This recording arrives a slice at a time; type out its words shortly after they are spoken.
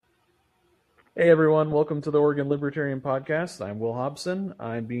Hey everyone, welcome to the Oregon Libertarian Podcast. I'm Will Hobson.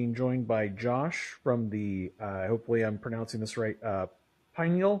 I'm being joined by Josh from the, hopefully I'm pronouncing this right,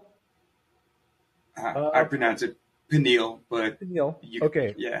 Pineal? I Uh, pronounce it Peniel, but Pineal. you,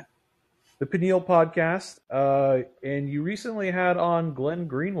 Okay, yeah. the Pineal Podcast. And you recently had on Glenn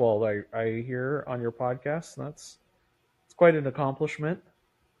Greenwald, I hear, on your podcast. It's quite an accomplishment.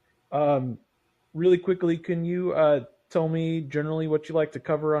 Um, really quickly, can you tell me generally what you like to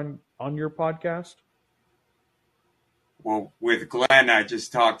cover on your podcast? Well, with Glenn, I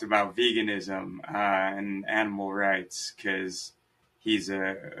just talked about veganism and animal rights because he's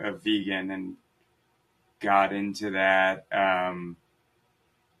a vegan and got into that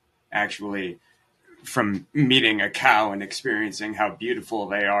actually from meeting a cow and experiencing how beautiful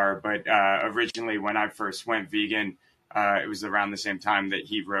they are. But originally, when I first went vegan, it was around the same time that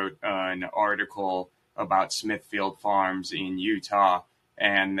he wrote an article about Smithfield Farms in Utah,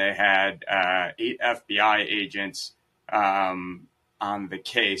 and they had 8 FBI agents on the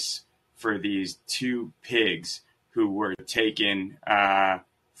case for these 2 pigs who were taken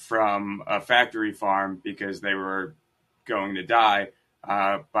from a factory farm because they were going to die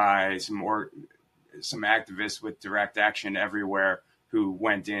by some activists with direct action everywhere who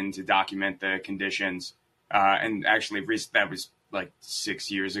went in to document the conditions. And actually, that was like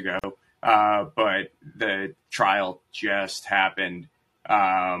 6 years ago. But the trial just happened,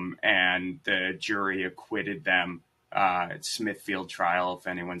 and the jury acquitted them. Smithfield trial, if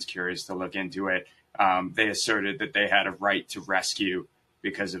anyone's curious to look into it. They asserted that they had a right to rescue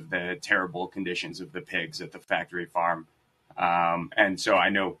because of the terrible conditions of the pigs at the factory farm. And so I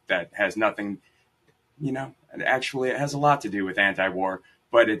know that has nothing, actually it has a lot to do with anti-war,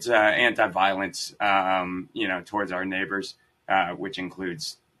 but it's anti-violence, towards our neighbors, which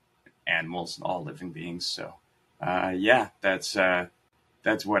includes animals, all living beings. So,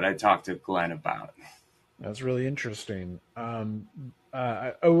 that's what I talked to Glenn about. That's really interesting.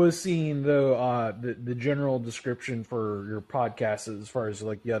 I was seeing though the general description for your podcast as far as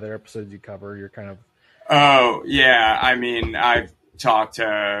like the other episodes you cover. You're kind of Oh, yeah. I mean, I've talked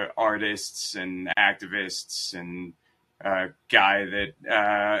to artists and activists and a guy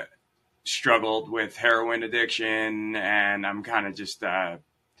that struggled with heroin addiction, and I'm kind of just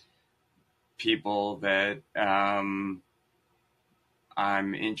people that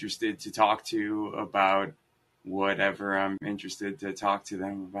I'm interested to talk to about whatever I'm interested to talk to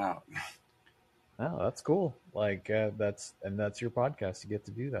them about. oh, that's cool. Like that's your podcast. You get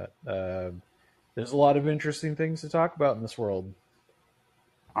to do that. There's a lot of interesting things to talk about in this world.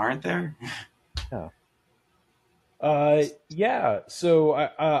 Aren't there? Yeah. Yeah. So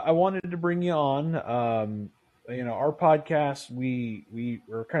I wanted to bring you on. Our podcast we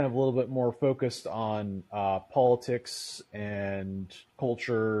are kind of a little bit more focused on politics and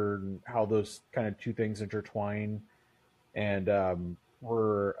culture and how those kind of two things intertwine. And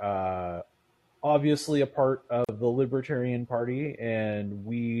we're obviously a part of the Libertarian Party, and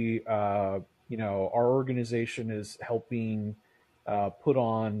our organization is helping put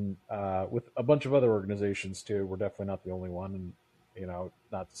on with a bunch of other organizations too. We're definitely not the only one, and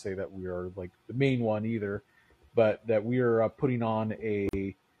not to say that we are like the main one either, but that we are putting on a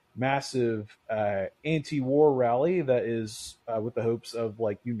massive anti-war rally that is with the hopes of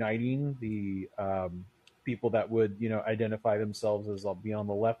like uniting the people that would identify themselves as be on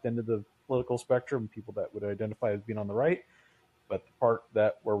the left end of the political spectrum, people that would identify as being on the right. But the part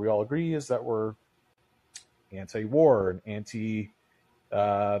that where we all agree is that we're anti-war and anti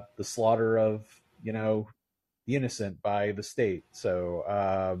the slaughter of the innocent by the state.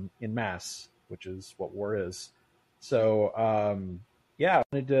 So in mass, which is what war is. So yeah, I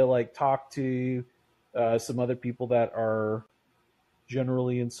wanted to like talk to some other people that are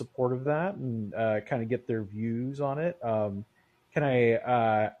generally in support of that and kind of get their views on it. Can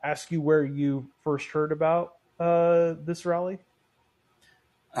I ask you where you first heard about this rally?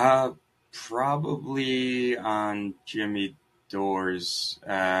 Uh, Probably on Jimmy Dore's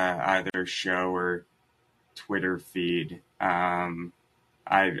either show or Twitter feed. I've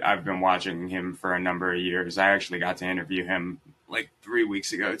been watching him for a number of years. I actually got to interview him like 3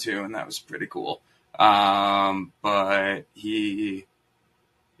 weeks ago too, and that was pretty cool. But he's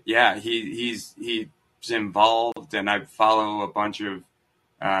involved, and I follow a bunch of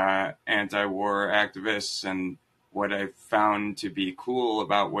anti-war activists. And what I found to be cool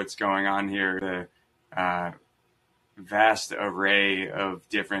about what's going on here, the vast array of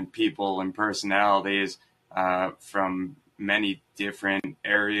different people and personalities from many different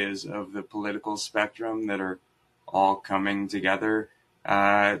areas of the political spectrum that are all coming together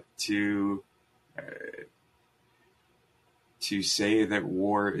to to say that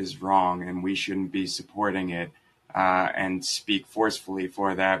war is wrong and we shouldn't be supporting it, and speak forcefully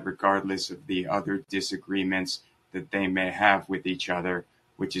for that, regardless of the other disagreements that they may have with each other,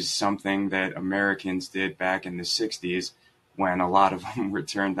 which is something that Americans did back in the 60s when a lot of them were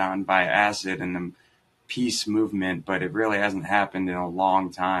turned on by acid and the peace movement. But it really hasn't happened in a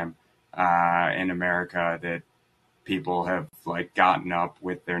long time in America that people have like gotten up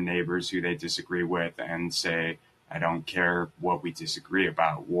with their neighbors who they disagree with and say, I don't care what we disagree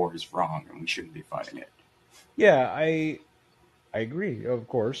about, war is wrong and we shouldn't be fighting it. Yeah, I agree, of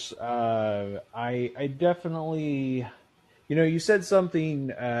course. I definitely, you said something.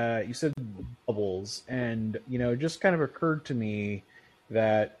 You said bubbles, and it just kind of occurred to me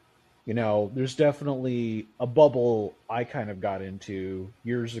that there's definitely a bubble I kind of got into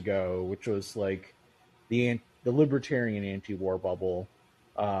years ago, which was like the libertarian anti-war bubble.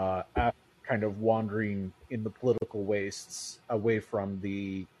 After kind of wandering in the political wastes away from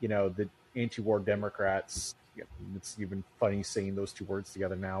the anti-war Democrats. It's even funny saying those two words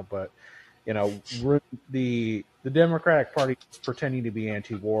together now, but the Democratic Party was pretending to be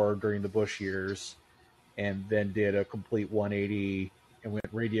anti-war during the Bush years, and then did a complete 180 and went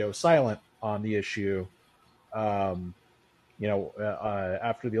radio silent on the issue. Um,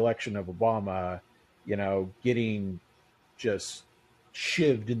 After the election of Obama, getting just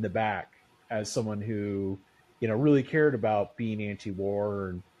shivved in the back as someone who really cared about being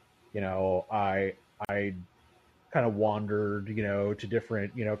anti-war. And I kind of wandered to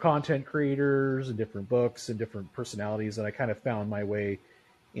different content creators and different books and different personalities, and I kind of found my way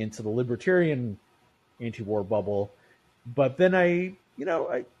into the libertarian anti-war bubble. But then I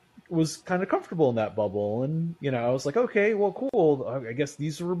was kind of comfortable in that bubble, and I was like, okay, well, cool, I guess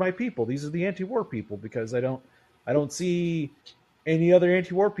these are my people, these are the anti-war people, because I don't see any other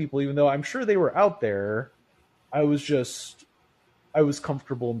anti-war people, even though I'm sure they were out there. I was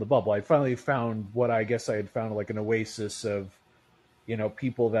comfortable in the bubble. I finally found what I guess I had found, like an oasis of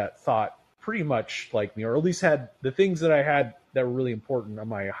people that thought pretty much like me, or at least had the things that I had that were really important on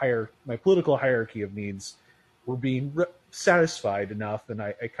my political hierarchy of needs were being satisfied enough. And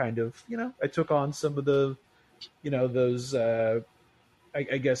I kind of I took on some of the those I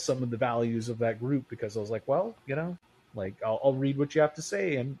guess some of the values of that group, because I was like, well, like I'll read what you have to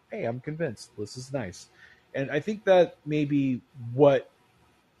say, and hey, I'm convinced this is nice. And I think that maybe why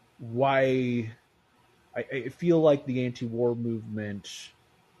I feel like the anti-war movement,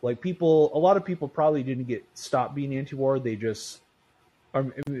 like a lot of people probably didn't get stopped being anti-war. They just,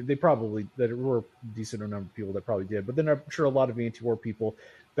 they probably, that were a decent number of people that probably did. But then I'm sure a lot of anti-war people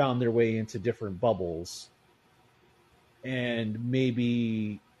found their way into different bubbles, and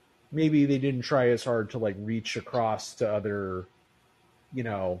maybe they didn't try as hard to like reach across to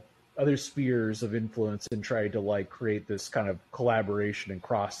other spheres of influence and try to like create this kind of collaboration and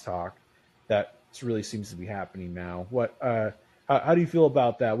crosstalk that really seems to be happening now. How do you feel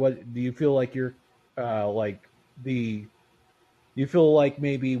about that? What do you feel like you're like the do you feel like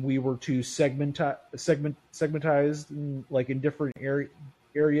maybe we were too segmentized in different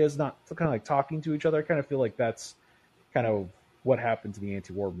areas, not kind of like talking to each other? I kind of feel like that's kind of what happened to the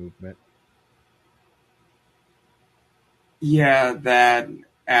anti-war movement. Yeah, that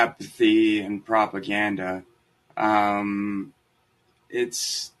apathy and propaganda. Um,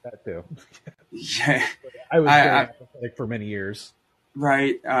 it's That too. yeah, I was very I apathetic for many years.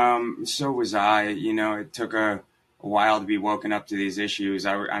 right. So was I. It took a while to be woken up to these issues.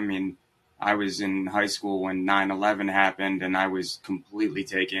 I mean, I was in high school when 9/11 happened, and I was completely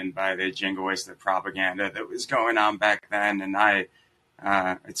taken by the jingoistic propaganda that was going on back then. And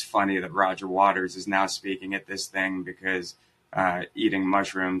it's funny that Roger Waters is now speaking at this thing, because eating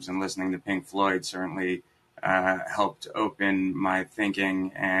mushrooms and listening to Pink Floyd certainly helped open my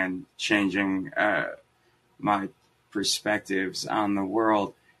thinking and changing my perspectives on the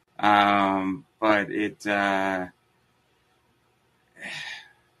world. But it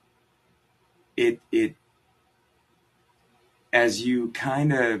as you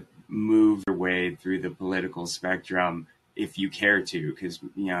kind of move your way through the political spectrum, if you care to, because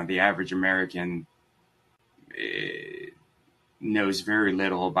the average American eh, knows very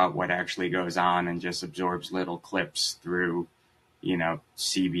little about what actually goes on and just absorbs little clips through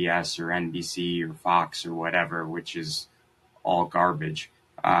CBS or NBC or Fox or whatever, which is all garbage.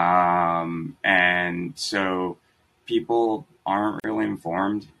 And so people aren't really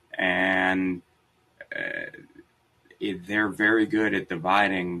informed, and they're very good at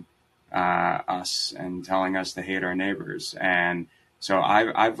dividing us and telling us to hate our neighbors. And so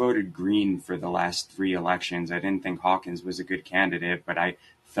I voted Green for the last 3 elections. I didn't think Hawkins was a good candidate, but I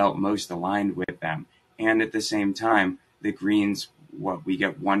felt most aligned with them. And at the same time, the Greens, what we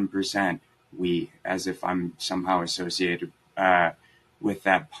get 1%. We, as if I'm somehow associated with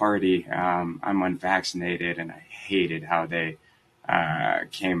that party. I'm unvaccinated, and I hated how they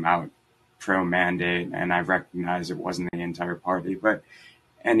came out pro mandate, and I recognize it wasn't the entire party, but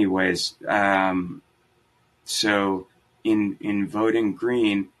anyways, so in voting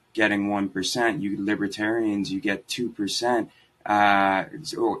Green, getting 1%, you libertarians, you get 2%,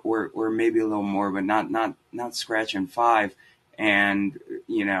 or maybe a little more, but not scratching 5. And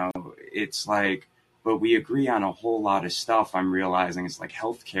it's like, but we agree on a whole lot of stuff. I'm realizing it's like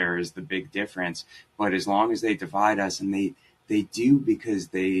healthcare is the big difference. But as long as they divide us, and they do, because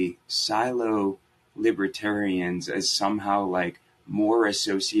they silo libertarians as somehow like more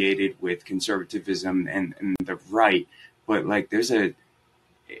associated with conservatism and the right. But like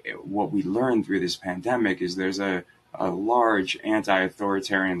what we learned through this pandemic is there's a large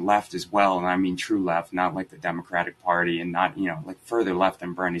anti-authoritarian left as well, and I mean true left, not like the Democratic Party, and not like further left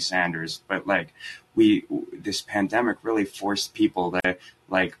than Bernie Sanders, but like this pandemic really forced people to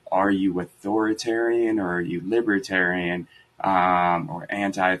like, are you authoritarian or are you libertarian, or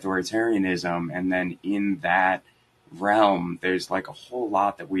anti-authoritarianism? And then in that realm, there's like a whole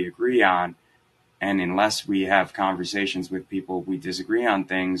lot that we agree on. And unless we have conversations with people we disagree on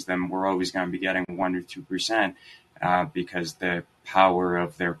things, then we're always going to be getting 1 or 2%, because the power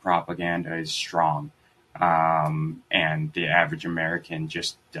of their propaganda is strong. And the average American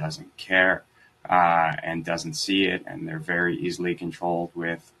just doesn't care, and doesn't see it. And they're very easily controlled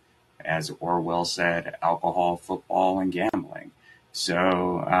with, as Orwell said, alcohol, football, and gambling.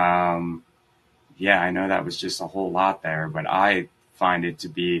 So, yeah, I know that was just a whole lot there, but I find it to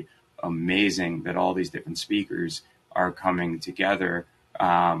be amazing that all these different speakers are coming together.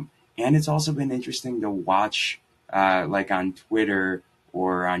 And it's also been interesting to watch, like on Twitter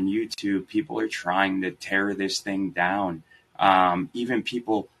or on YouTube, people are trying to tear this thing down. Even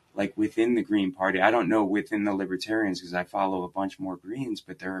people like within the Green Party, I don't know within the Libertarians because I follow a bunch more Greens,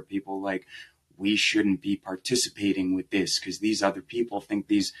 but there are people like, we shouldn't be participating with this because these other people think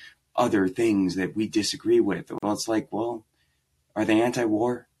these other things that we disagree with. Well, it's like, well, are they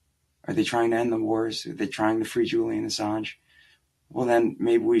anti-war? Are they trying to end the wars? Are they trying to free Julian Assange? Well, then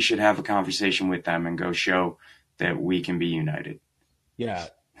maybe we should have a conversation with them and go show that we can be united. Yeah,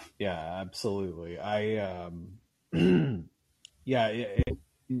 absolutely. Yeah,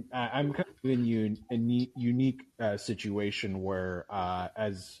 I'm kind of in a unique situation where,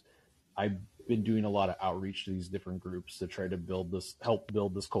 as I've been doing a lot of outreach to these different groups to try to help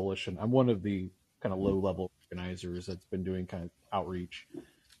build this coalition. I'm one of the kind of low level organizers that's been doing kind of outreach.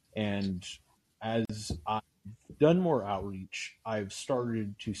 And as I've done more outreach, I've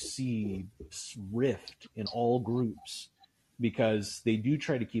started to see this rift in all groups because they do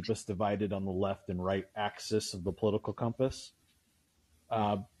try to keep us divided on the left and right axis of the political compass.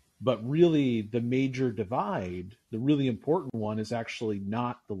 Uh, but really, the major divide, the really important one, is actually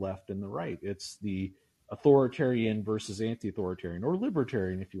not the left and the right. It's the authoritarian versus anti-authoritarian, or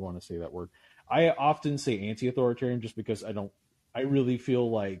libertarian, if you want to say that word. I often say anti-authoritarian just because I really feel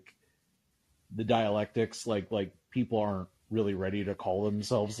like the dialectics, like people aren't really ready to call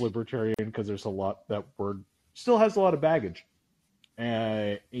themselves libertarian because there's a lot, that word still has a lot of baggage.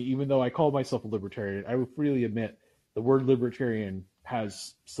 Even though I call myself a libertarian, I would freely admit the word libertarian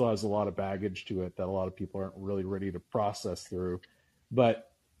still has a lot of baggage to it that a lot of people aren't really ready to process through.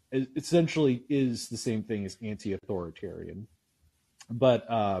 But it essentially is the same thing as anti-authoritarian. But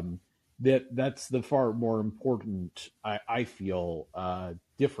that's the far more important, I feel,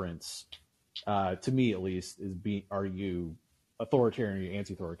 difference, to me at least, is are you authoritarian or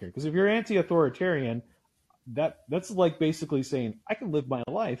anti-authoritarian? Because if you're anti-authoritarian, that's like basically saying I can live my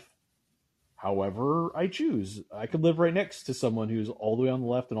life however I choose. I could live right next to someone who's all the way on the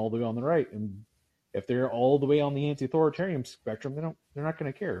left and all the way on the right, and if they're all the way on the anti-authoritarian spectrum, they're not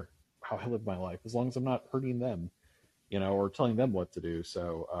going to care how I live my life as long as I'm not hurting them, or telling them what to do.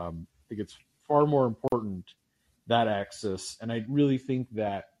 So I think it's far more important, that axis, and I really think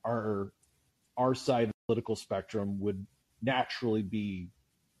that our side of the political spectrum would naturally be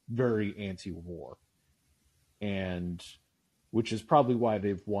very anti-war, and which is probably why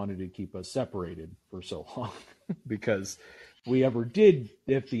they've wanted to keep us separated for so long. Because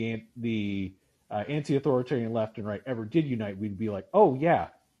if the anti-authoritarian left and right ever did unite, we'd be like, oh yeah,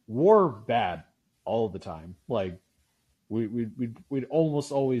 war bad all the time. Like we'd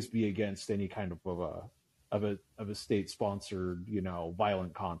almost always be against any kind of a state sponsored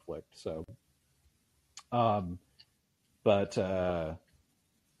violent conflict. So, but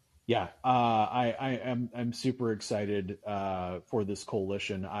yeah, I'm super excited for this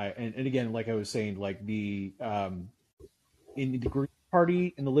coalition. And again, like I was saying, like in the Green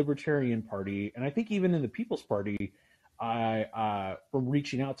Party, in the Libertarian Party, and I think even in the People's Party, from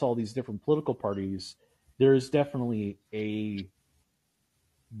reaching out to all these different political parties, there is definitely a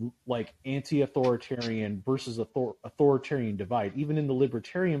like anti-authoritarian versus authoritarian divide. Even in the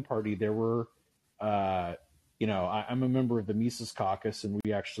Libertarian Party, there were, I'm a member of the Mises Caucus, and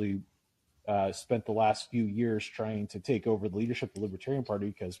we actually spent the last few years trying to take over the leadership of the Libertarian Party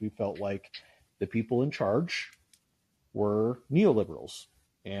because we felt like the people in charge were neoliberals.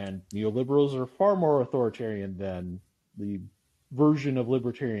 And neoliberals are far more authoritarian than the version of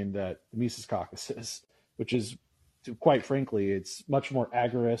libertarian that the Mises Caucus is, which is, quite frankly, it's much more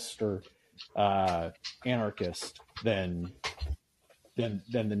agorist or anarchist than the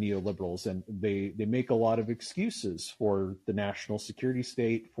neoliberals, and they make a lot of excuses for the national security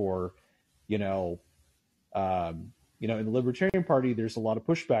state, for you know in the Libertarian Party, there's a lot of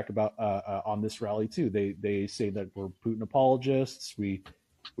pushback about on this rally too. They say that we're Putin apologists. We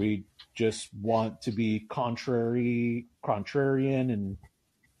just want to be contrarian, and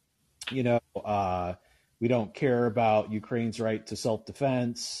we don't care about Ukraine's right to self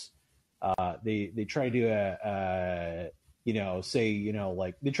defense. They try to say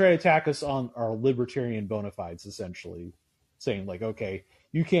like they try to attack us on our libertarian bona fides, essentially saying like, okay,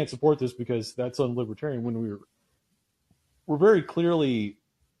 you can't support this because that's unlibertarian, when we're very clearly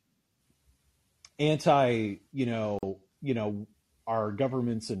anti, our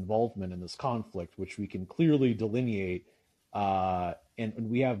government's involvement in this conflict, which we can clearly delineate. And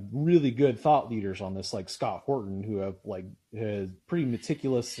we have really good thought leaders on this, like Scott Horton, who has pretty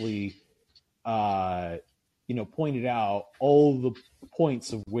meticulously, pointed out all the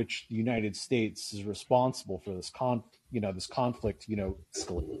points of which the United States is responsible for this conflict,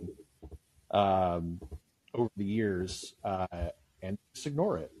 escalating over the years, and just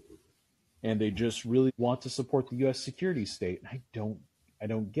ignore it. And they just really want to support the U.S. security state. I don't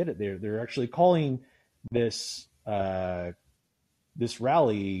get it. They're actually calling this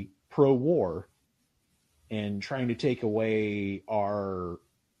rally pro-war and trying to take away our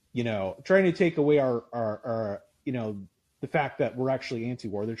the fact that we're actually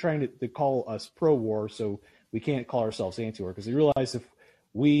anti-war. They're trying to call us pro-war, so we can't call ourselves anti-war, because they realize if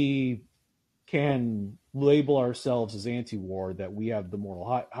we can label ourselves as anti-war, that we have the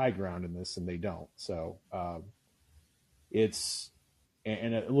moral high ground in this, and they don't. So it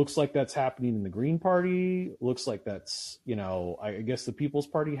looks like that's happening in the Green Party. It looks like that's, I guess the People's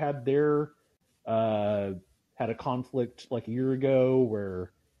Party had a conflict like a year ago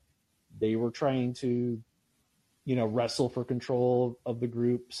where they were trying to, wrestle for control of the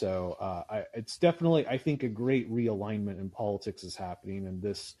group. So it's definitely, I think, a great realignment in politics is happening, and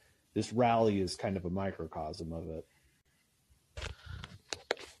this rally is kind of a microcosm of it.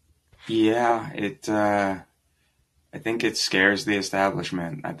 Yeah, I think it scares the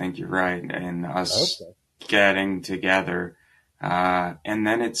establishment. I think you're right, and us getting together, and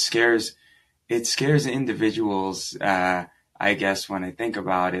then it scares individuals. I guess when I think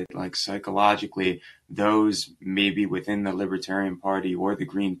about it, like psychologically, those maybe within the Libertarian Party or the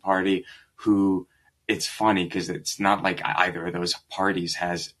Green Party who, it's funny because it's not like either of those parties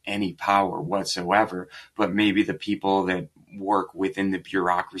has any power whatsoever, but maybe the people that work within the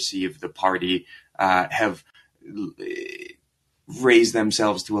bureaucracy of the party have raised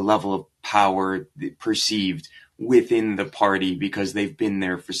themselves to a level of power perceived within the party because they've been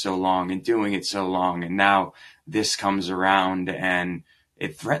there for so long and doing it so long, and now this comes around and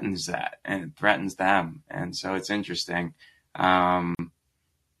it threatens that and it threatens them. And so it's interesting because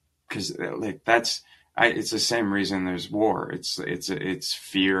it's the same reason there's war. It's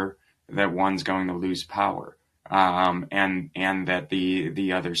fear that one's going to lose power, and that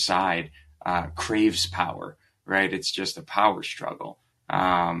the other side craves power, right? It's just a power struggle,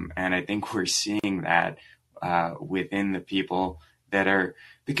 and I think we're seeing that within the people that are,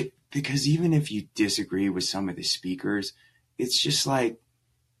 because even if you disagree with some of the speakers, it's just like,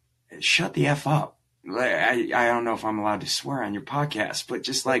 shut the F up. I don't know if I'm allowed to swear on your podcast, but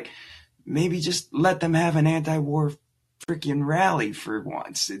just like, maybe just let them have an anti-war freaking rally for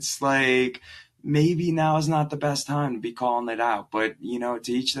once. It's like, maybe now is not the best time to be calling it out, but to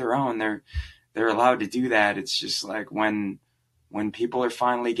each their own. They're allowed to do that. It's just like when people are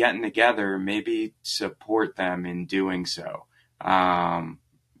finally getting together, maybe support them in doing so.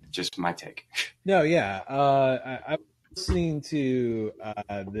 Just my take. No, yeah. I was listening to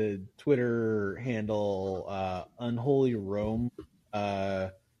the Twitter handle Unholy Rome,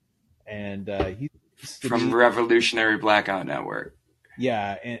 and he's from Revolutionary Blackout Network.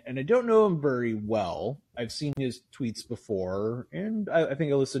 Yeah, and I don't know him very well. I've seen his tweets before, and I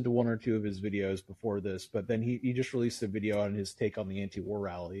think I listened to one or two of his videos before this, but then he just released a video on his take on the anti-war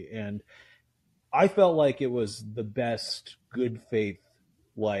rally, and I felt like it was the best good faith,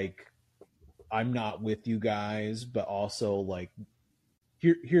 like, I'm not with you guys, but also like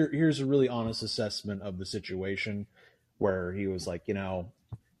here's a really honest assessment of the situation, where he was like,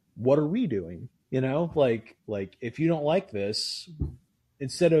 what are we doing? Like if you don't like this,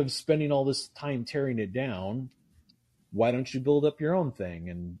 instead of spending all this time tearing it down, why don't you build up your own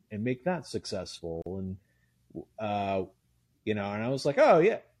thing and make that successful? And uh, and I was like, oh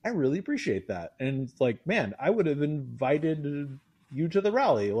yeah, I really appreciate that. And it's like, man, I would have invited you to the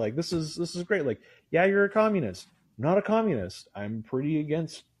rally. Like, this is great. Like, yeah, you're a communist. I'm not a communist. I'm pretty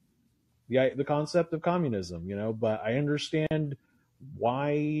against the concept of communism, but I understand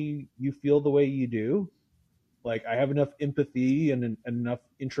why you feel the way you do. Like, I have enough empathy and enough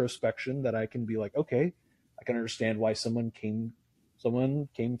introspection that I can be like, okay, I can understand why someone came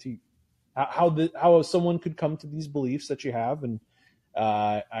to how someone could come to these beliefs that you have. And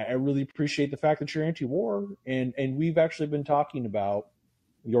I really appreciate the fact that you're anti-war, and we've actually been talking about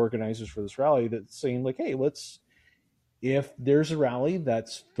the organizers for this rally that's saying like, hey, if there's a rally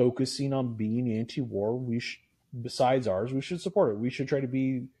that's focusing on being anti-war, besides ours, we should support it. We should try to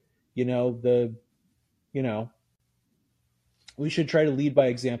be, the you know we should try to lead by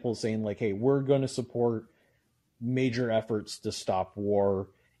example, saying like, hey, we're going to support major efforts to stop war,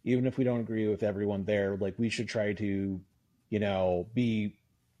 even if we don't agree with everyone there. Like, we should try to, be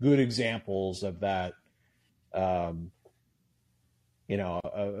good examples of that, um,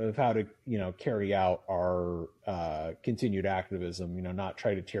 of how to, carry out our continued activism. Not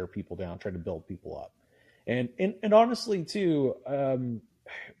try to tear people down, try to build people up. And honestly, too,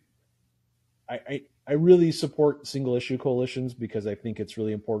 I really support single issue coalitions, because I think it's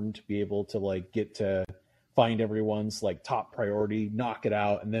really important to be able to like get to find everyone's like top priority, knock it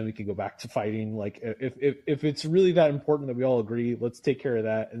out, and then we can go back to fighting. Like, if it's really that important that we all agree, let's take care of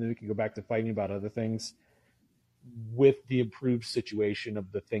that, and then we can go back to fighting about other things, with the improved situation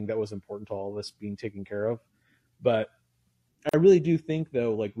of the thing that was important to all of us being taken care of. But I really do think,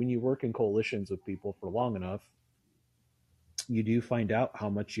 though, like, when you work in coalitions with people for long enough, you do find out how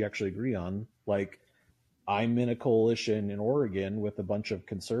much you actually agree on. Like, I'm in a coalition in Oregon with a bunch of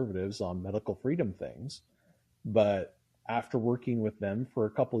conservatives on medical freedom things, but after working with them for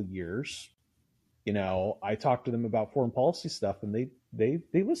a couple of years, I talk to them about foreign policy stuff, and they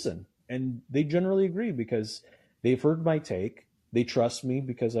listen, and they generally agree, because they've heard my take. They trust me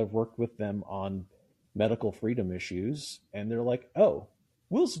because I've worked with them on medical freedom issues, and they're like, "Oh,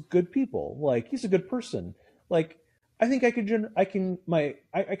 Will's good people. Like, he's a good person. Like, I think I can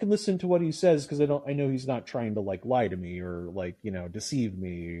listen to what he says, because I know he's not trying to like lie to me or like, deceive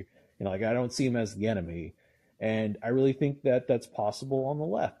me. Like, I don't see him as the enemy." And I really think that that's possible on the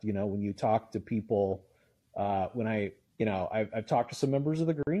left. When you talk to people, when I've talked to some members of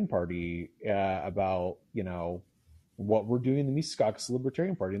the Green Party about, what we're doing in the Muskox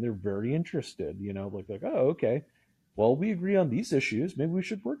Libertarian Party, and they're very interested. Like, oh, okay, well, we agree on these issues. Maybe we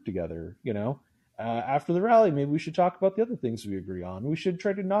should work together. After the rally, maybe we should talk about the other things we agree on. We should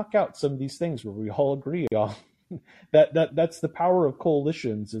try to knock out some of these things where we all agree on. That's the power of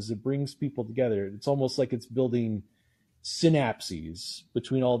coalitions, is it brings people together. It's almost like it's building synapses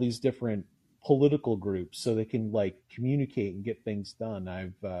between all these different political groups, so they can like communicate and get things done.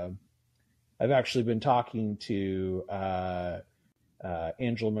 I've actually been talking to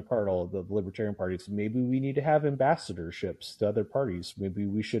Angela McArdle of the Libertarian Party. So maybe we need to have ambassadorships to other parties. Maybe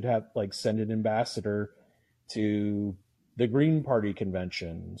we should have like send an ambassador to the Green Party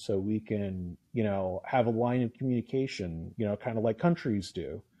convention, so we can, have a line of communication, kind of like countries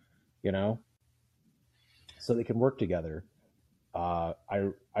do, so they can work together. I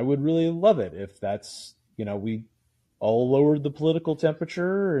would really love it if that's, we all lowered the political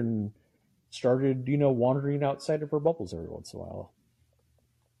temperature and started, wandering outside of our bubbles every once in a while.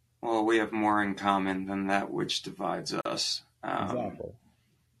 Well, we have more in common than that which divides us. Exactly.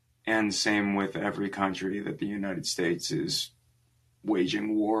 And same with every country that the United States is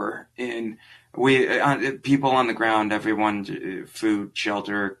waging war in. People on the ground, everyone, food,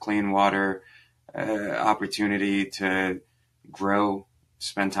 shelter, clean water, opportunity to grow,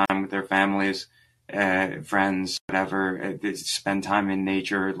 spend time with their families, friends, whatever, spend time in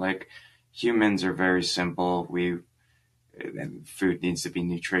nature. Like, humans are very simple. Food needs to be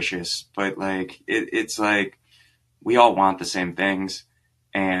nutritious, but like it's like we all want the same things,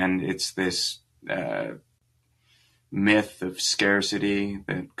 and it's this myth of scarcity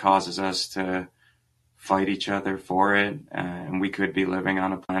that causes us to fight each other for it. And we could be living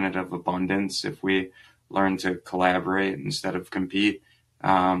on a planet of abundance if we learn to collaborate instead of compete,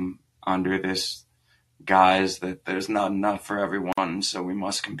 under this guise that there's not enough for everyone, so we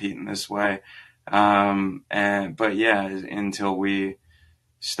must compete in this way. But yeah, until we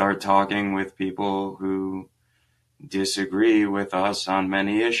start talking with people who disagree with us on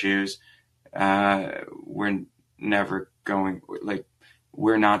many issues, we're never going, like,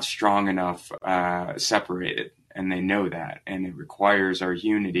 we're not strong enough separated, and they know that, and it requires our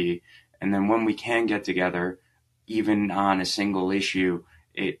unity. And then when we can get together, even on a single issue,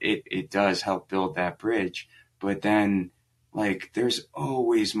 it does help build that bridge. But then, like, there's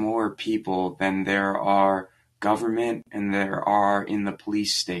always more people than there are government and there are in the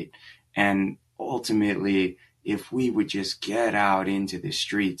police state. And ultimately, if we would just get out into the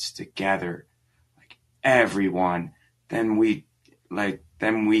streets together, like everyone, then we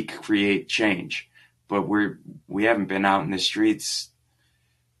create change. But we haven't been out in the streets.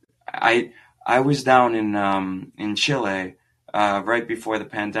 I was down in Chile right before the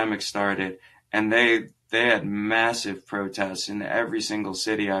pandemic started, and they had massive protests in every single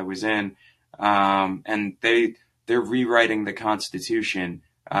city I was in, and they're rewriting the Constitution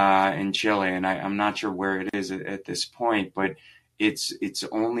in Chile, and I'm not sure where it is at this point, but it's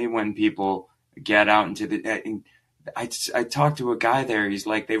only when people get out into the. I talked to a guy there. He's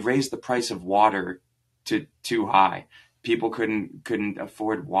like, they raised the price of water to too high. People couldn't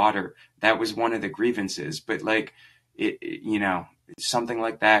afford water. That was one of the grievances. But like, something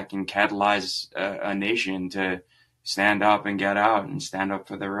like that can catalyze a nation to stand up and get out and stand up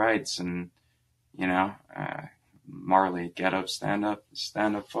for their rights. And Marley, get up, stand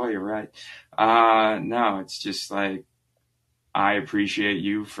up for your right. No, it's just like, I appreciate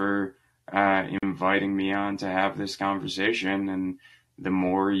you for inviting me on to have this conversation. And the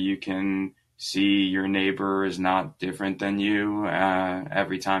more you can see your neighbor is not different than you,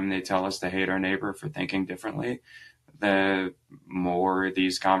 every time they tell us to hate our neighbor for thinking differently, the more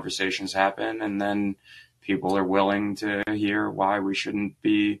these conversations happen. And then people are willing to hear why we shouldn't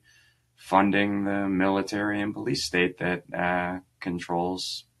be funding the military and police state that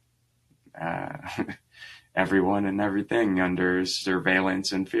controls everyone and everything under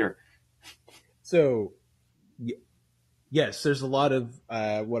surveillance and fear. So, yes, there's a lot of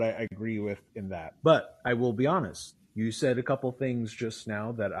what I agree with in that. But I will be honest. You said a couple things just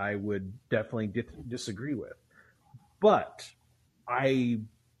now that I would definitely disagree with. But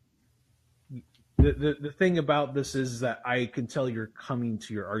the thing about this is that I can tell you're coming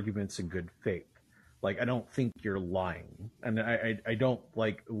to your arguments in good faith. Like, I don't think you're lying, and I don't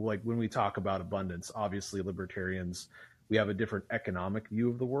like when we talk about abundance. Obviously, libertarians, we have a different economic view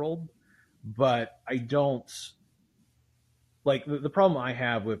of the world, but I don't like the problem I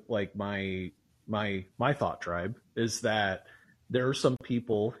have with like my thought tribe is that there are some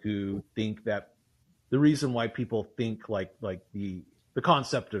people who think that the reason why people think like the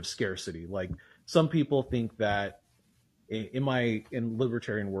concept of scarcity, like some people think that in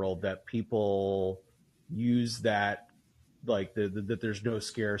libertarian world that people use that like that there's no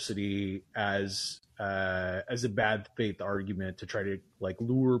scarcity as a bad faith argument to try to like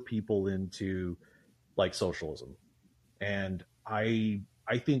lure people into like socialism. And I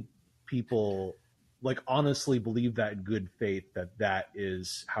think people like honestly believe that in good faith that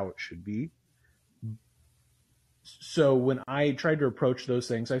is how it should be. So when I try to approach those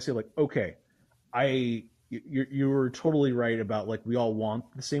things, I say like, okay, you were totally right about like we all want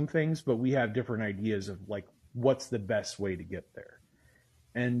the same things, but we have different ideas of like what's the best way to get there.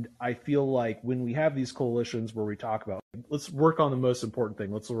 And I feel like when we have these coalitions where we talk about let's work on the most important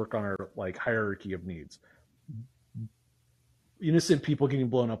thing, let's work on our like hierarchy of needs. Innocent people getting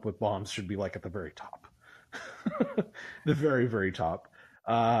blown up with bombs should be like at the very top, the very very top.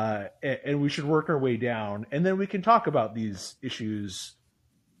 And we should work our way down, and then we can talk about these issues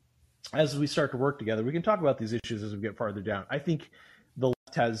as we start to work together. We can talk about these issues as we get farther down. I think the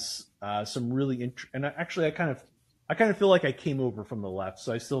left has some really and I kind of feel like I came over from the left,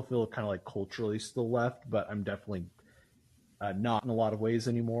 so I still feel kind of like culturally still left, but I'm definitely not in a lot of ways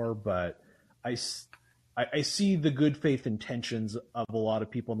anymore. But I see the good faith intentions of a lot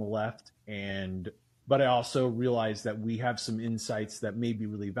of people on the left, but I also realize that we have some insights that may be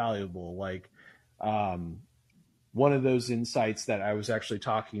really valuable. Like one of those insights that I was actually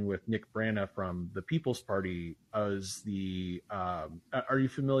talking with Nick Brana from the People's Party was are you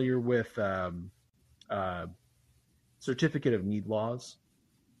familiar with certificate of need laws?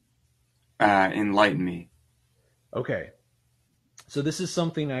 Enlighten me. Okay. So this is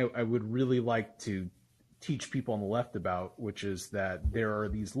something I would really like to teach people on the left about, which is that there are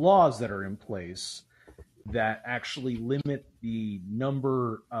these laws that are in place that actually limit the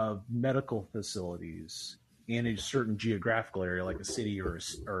number of medical facilities in a certain geographical area, like a city or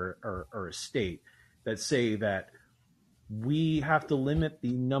a state, that say that we have to limit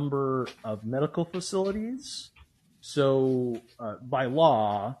the number of medical facilities. So by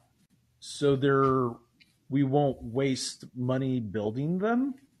law, so we won't waste money building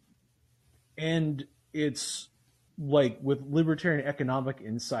them. And it's like with libertarian economic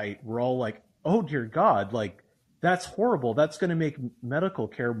insight, we're all like, oh dear God, like that's horrible. That's going to make medical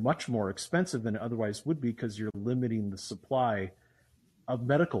care much more expensive than it otherwise would be because you're limiting the supply of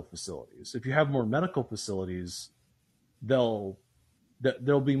medical facilities. If you have more medical facilities, there'll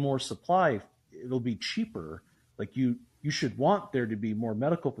be more supply. It'll be cheaper. Like you should want there to be more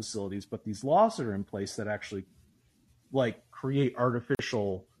medical facilities, but these laws that are in place that actually like create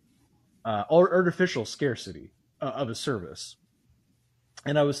artificial scarcity of a service.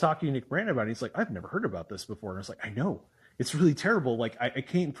 And I was talking to Nick Brandon about it. He's like, I've never heard about this before. And I was like, I know, it's really terrible. Like I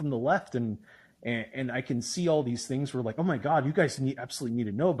came from the left and I can see all these things where like, oh my God, you guys absolutely need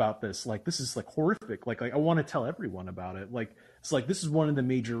to know about this. Like, this is like horrific. Like I want to tell everyone about it. Like, it's like, this is one of the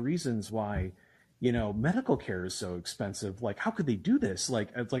major reasons why, medical care is so expensive. Like, how could they do this? Like,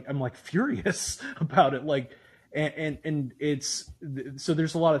 it's like, I'm like furious about it. Like, and it's, so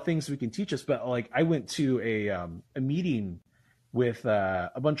there's a lot of things we can teach us, but like I went to a meeting with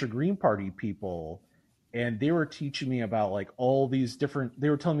a bunch of Green Party people, and they were teaching me about like all these different, they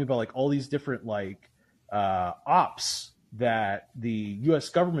were telling me about like all these different like ops that the US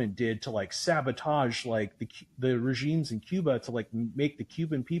government did to like sabotage like the regimes in Cuba to like make the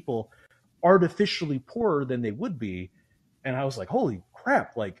Cuban people artificially poorer than they would be. And I was like, holy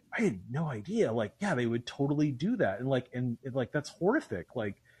crap, like I had no idea. Like, yeah, they would totally do that. And like that's horrific.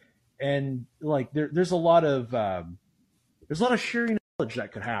 Like, and like there's a lot of sharing knowledge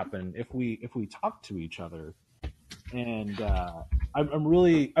that could happen if we talk to each other. And I'm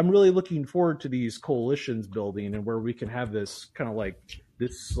really looking forward to these coalitions building and where we can have this kind of like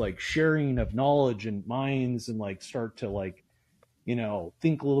this like sharing of knowledge and minds and like start to like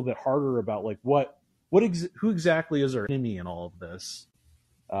think a little bit harder about like who exactly is our enemy in all of this.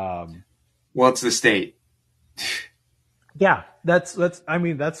 Well, it's the state. Yeah, that's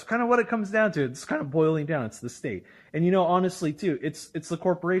kind of what it comes down to. It's kind of boiling down. It's the state. And honestly too, it's the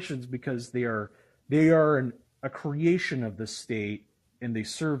corporations, because they are a creation of the state and they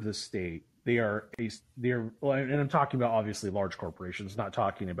serve the state. They're and I'm talking about obviously large corporations, not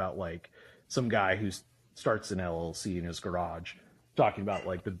talking about like some guy who starts an LLC in his garage. I'm talking about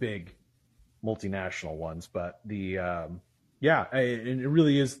like the big multinational ones, but and it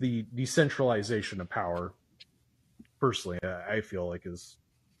really is the decentralization of power. Personally, I feel like is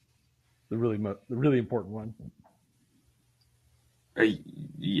the really important one.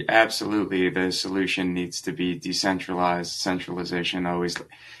 Absolutely, the solution needs to be decentralized. Centralization always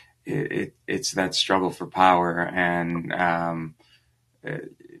it's that struggle for power, and I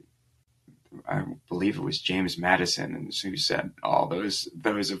believe it was James Madison who said all those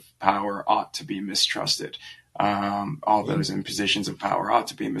of power ought to be mistrusted. All those in positions of power ought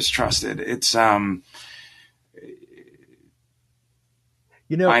to be mistrusted. It's I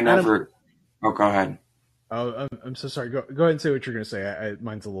never. Adam, oh, go ahead. Oh, I'm so sorry. Go ahead and say what you're going to say.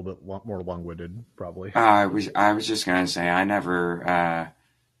 Mine's a little bit more long-winded, probably. I was just going to say I never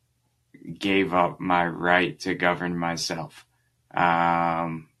gave up my right to govern myself.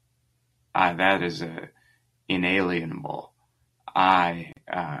 That is inalienable. I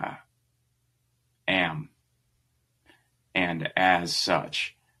am, and as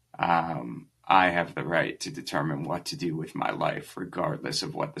such, I have the right to determine what to do with my life, regardless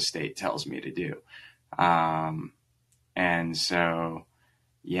of what the state tells me to do. And so,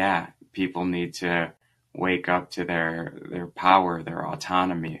 yeah, people need to wake up to their power, their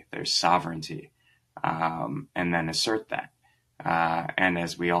autonomy, their sovereignty, and then assert that. And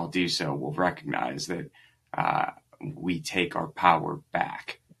as we all do so, we'll recognize that we take our power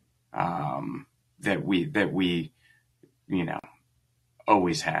back, that we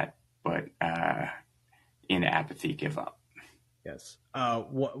always had, but in apathy give up. Yes.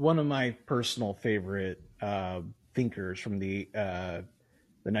 One of my personal favorite thinkers from the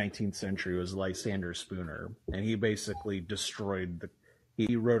 19th century was Lysander Spooner, and he basically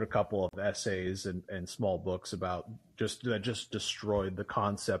he wrote a couple of essays and small books about just destroyed the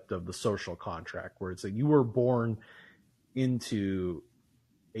concept of the social contract, where it's like you were born into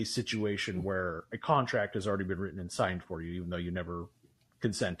a situation where a contract has already been written and signed for you, even though you never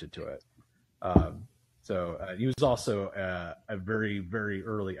consented to it. So he was also a very, very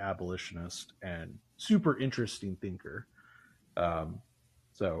early abolitionist and super interesting thinker.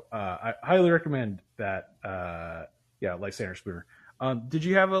 So So I highly recommend that. Lysander Spooner. Did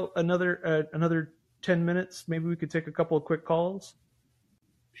you have another 10 minutes? Maybe we could take a couple of quick calls.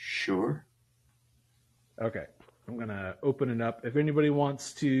 Sure. Okay, I'm gonna open it up. If anybody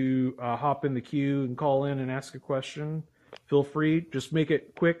wants to hop in the queue and call in and ask a question, feel free. Just make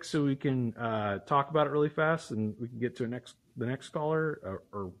it quick so we can talk about it really fast, and we can get to the next caller,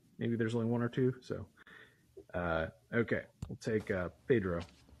 or maybe there's only one or two. So, okay, we'll take Pedro.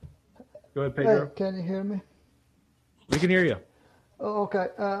 Go ahead, Pedro. Hey, can you hear me? We can hear you. Okay,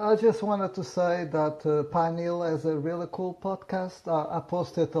 I just wanted to say that Pineal has a really cool podcast. I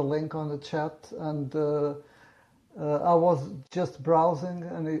posted a link on the chat, and I was just browsing,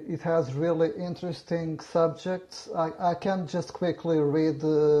 and it has really interesting subjects. I can just quickly read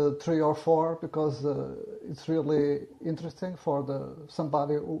 3 or 4 because it's really interesting for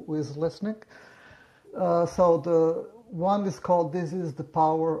somebody who is listening. So the one is called "This is the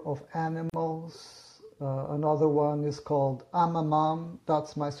Power of Animals." Another one is called "I'm a Mom,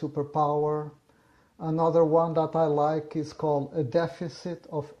 That's My Superpower." Another one that I like is called "A Deficit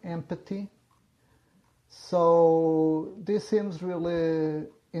of Empathy." So this seems really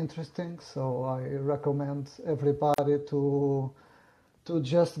interesting. So I recommend everybody to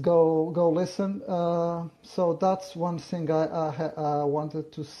just go listen. So that's one thing I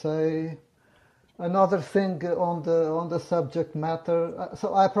wanted to say. Another thing on the subject matter.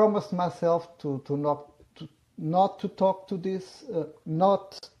 So I promised myself not to talk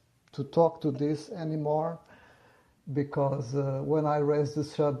to this anymore, because when I raise the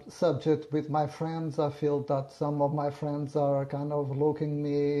subject with my friends, I feel that some of my friends are kind of looking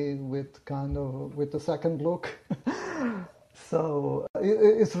me with a second look. So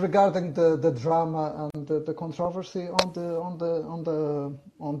it's regarding the drama and the controversy on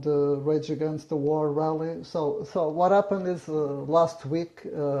the Rage Against the War rally. So what happened is last week,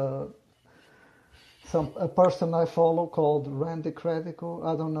 a person I follow called Randy Credico.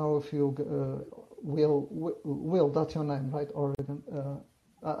 I don't know if you Will, that's your name, right, Oregon?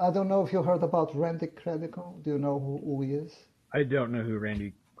 I don't know if you heard about Randy Credico. Do you know who he is? I don't know who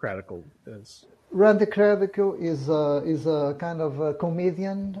Randy Credico is. Randy Credico is a kind of a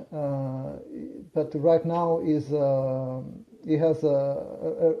comedian, but right now he has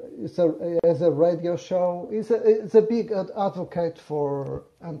a radio show. He's a big advocate for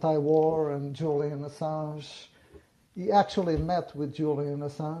Antiwar and Julian Assange. He actually met with Julian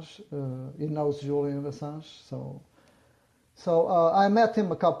Assange. He knows Julian Assange, so I met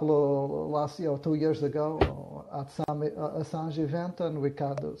him a couple of 2 years ago at some Assange event, and we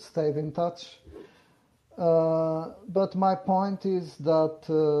kind of stayed in touch. But my point is that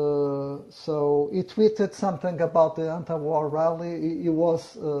so he tweeted something about the anti-war rally. He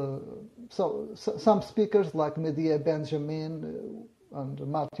was some speakers like Medea Benjamin and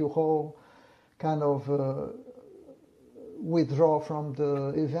Matthew Ho kind of withdraw from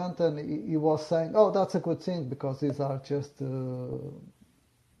the event, and he was saying, "Oh, that's a good thing because these are just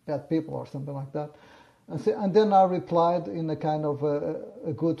bad people," or something like that. And then I replied in a kind of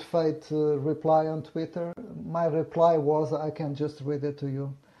a good faith reply on Twitter. My reply was, I can just read it to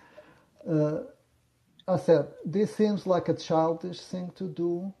you. I said, "This seems like a childish thing to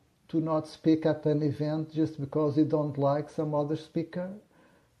do, to not speak at an event just because you don't like some other speaker,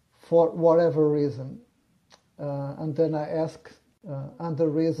 for whatever reason." And then I asked, and the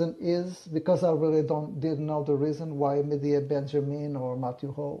reason is, because I really didn't know the reason why Medea Benjamin or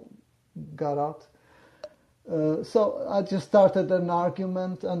Matthew Ho got out. So I just started an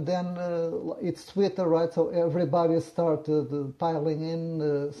argument, and then it's Twitter, right? So everybody started piling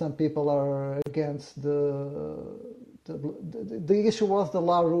in. Some people are against the issue was the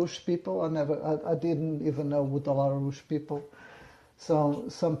LaRouche people. I didn't even know who the LaRouche people. So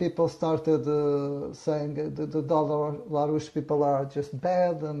some people started saying the LaRouche people are just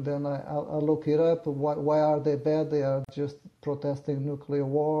bad, and then I look it up. Why are they bad? They are just protesting nuclear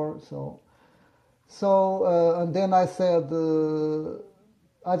war. So and then I said,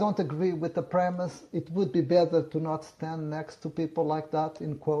 I don't agree with the premise. It would be better to not stand next to people like that,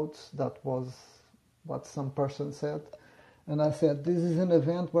 in quotes. That was what some person said. And I said, this is an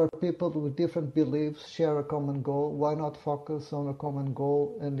event where people with different beliefs share a common goal. Why not focus on a common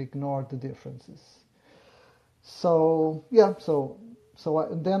goal and ignore the differences? So, yeah,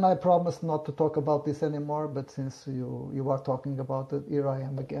 then I promised not to talk about this anymore, but since you are talking about it, here I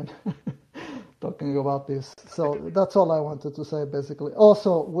am again. Talking about this. So that's all I wanted to say, basically.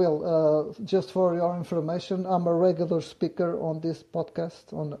 Also, Will, just for your information, I'm a regular speaker on this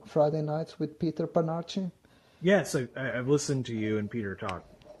podcast on Friday nights with Peter Panarchi. Yes, I've listened to you and Peter talk.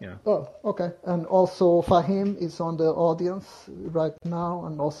 Yeah. Oh, okay. And also Fahim is on the audience right now,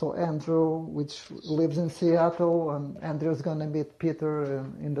 and also Andrew, which lives in Seattle, and Andrew's gonna meet Peter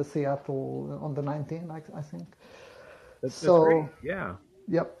in the Seattle on the 19th, I think. That's great. So, Yeah.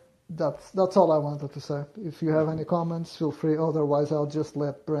 yep, that's all I wanted to say. If you have any comments, feel free. Otherwise, I'll just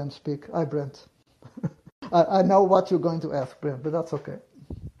let Brent speak. Hi, Brent. I know what you're going to ask, Brent, but that's okay.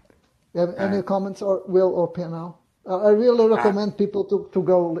 You have any comments, or Will or Panel? I really recommend people to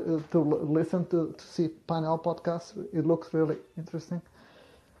go listen to see Panel podcast. It looks really interesting.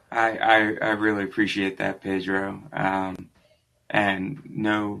 I really appreciate that, Pedro. And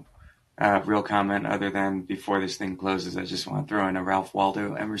no real comment other than before this thing closes, I just want to throw in a Ralph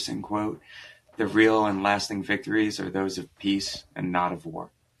Waldo Emerson quote: "The real and lasting victories are those of peace and not of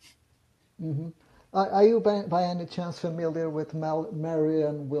war." Mm-hmm. Are you by any chance familiar with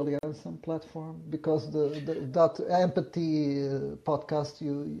Marianne Williamson platform? Because that empathy podcast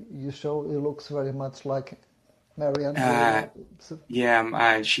you show, it looks very much like Marianne Williamson.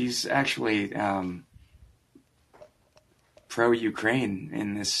 Yeah, she's actually pro-Ukraine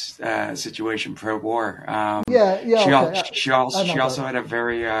in this situation, pro-war. Okay. She I know also that. had a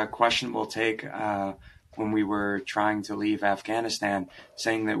very questionable take when we were trying to leave Afghanistan,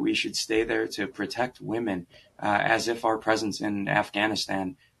 saying that we should stay there to protect women, as if our presence in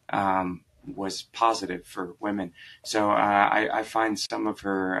Afghanistan was positive for women. So I find some of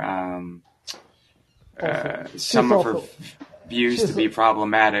her views to be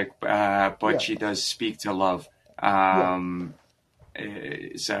problematic, but she does speak to love.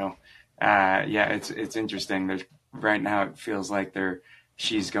 It's interesting. There's right now it feels like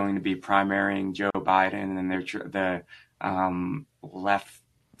she's going to be primarying Joe Biden, and the left,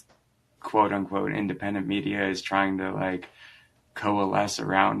 quote unquote, independent media is trying to like coalesce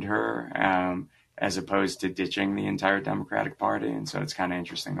around her, as opposed to ditching the entire Democratic Party, and so it's kind of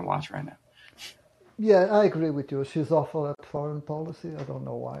interesting to watch right now. Yeah, I agree with you. She's awful at foreign policy. I don't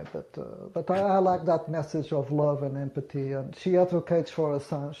know why, but I like that message of love and empathy, and she advocates for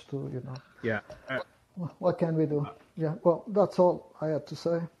Assange too. Yeah. What can we do? Yeah. Well, that's all I had to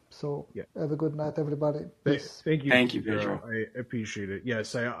say. So have a good night, everybody. Peace. Thank you, Pedro. I appreciate it.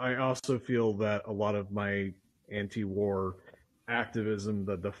 Yes, I also feel that a lot of my anti-war activism,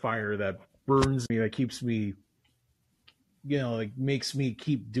 the fire that burns me, that keeps me, like makes me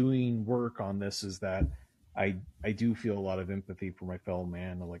keep doing work on this, is that I do feel a lot of empathy for my fellow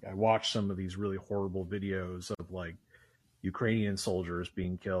man. Like I watch some of these really horrible videos of like Ukrainian soldiers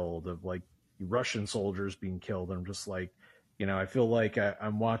being killed, of like Russian soldiers being killed. And I'm just like, I feel like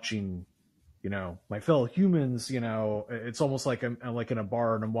I'm watching, my fellow humans. It's almost like I'm like in a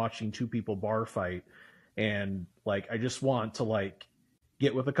bar and I'm watching two people bar fight, and like I just want to like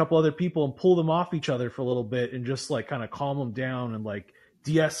get with a couple other people and pull them off each other for a little bit and just like kind of calm them down and like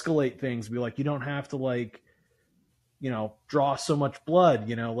de-escalate things. Be like, you don't have to like, draw so much blood,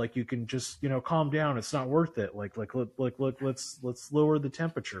 like you can just, calm down. It's not worth it. Let's lower the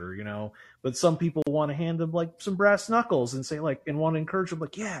temperature, but some people want to hand them like some brass knuckles and say like, and want to encourage them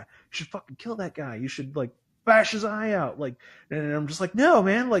like, yeah, you should fucking kill that guy. You should like bash his eye out. Like, and I'm just like, no,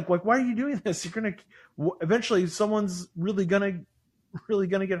 man, like, why are you doing this? You're going to, eventually someone's really going to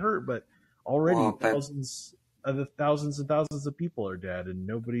get hurt, but already thousands and thousands of people are dead, and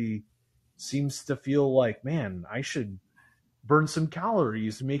nobody seems to feel like, man, I should burn some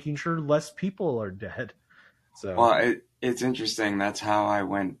calories making sure less people are dead. So, well, it's interesting. That's how I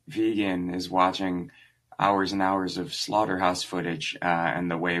went vegan, is watching hours and hours of slaughterhouse footage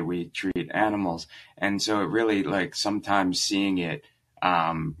and the way we treat animals. And so it really, like, sometimes seeing it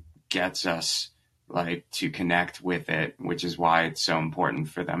gets us like to connect with it, which is why it's so important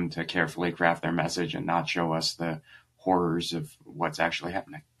for them to carefully craft their message and not show us the horrors of what's actually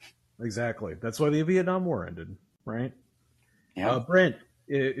happening. Exactly. That's why the Vietnam War ended, right? Yeah. Brent,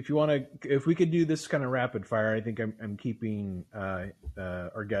 if we could do this kind of rapid fire, I think I'm keeping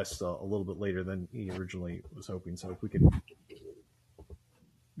our guest a little bit later than he originally was hoping. So if we could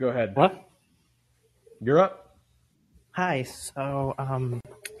go ahead. What? You're up. Hi. So,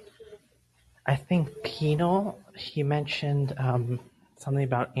 I think Pino, he mentioned something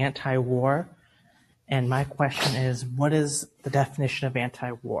about anti-war. And my question is, what is the definition of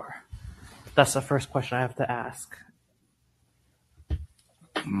anti-war? That's the first question I have to ask.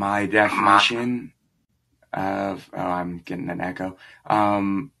 My definition of... Oh, I'm getting an echo.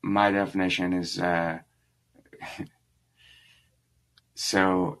 My definition is...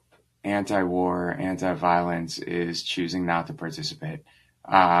 So, anti-war, anti-violence is choosing not to participate.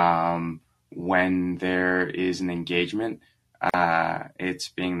 When there is an engagement, it's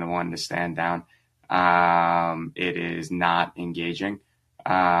being the one to stand down. It is not engaging.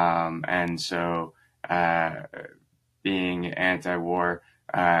 And so being anti-war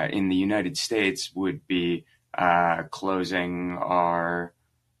in the United States would be closing our,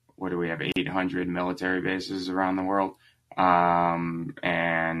 what do we have, 800 military bases around the world, and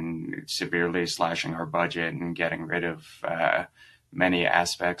severely slashing our budget and getting rid of many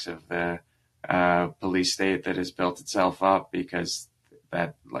aspects of the police state that has built itself up, because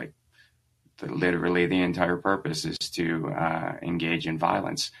that, like, literally the entire purpose is to engage in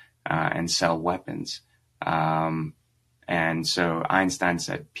violence and sell weapons. And so Einstein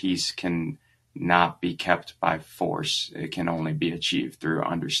said peace can not be kept by force. It can only be achieved through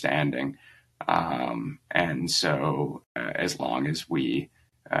understanding. And so as long as we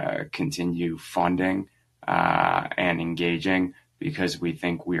continue funding and engaging because we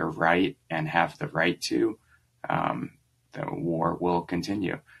think we are right and have the right to, the war will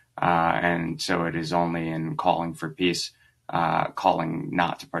continue. And so it is only in calling for peace, calling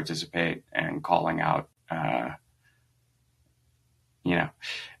not to participate, and calling out,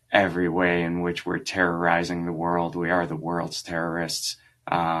 every way in which we're terrorizing the world. We are the world's terrorists.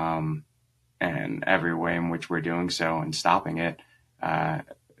 And every way in which we're doing so and stopping it, that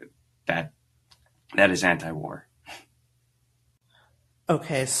is anti-war.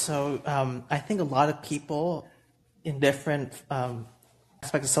 Okay, so I think a lot of people in different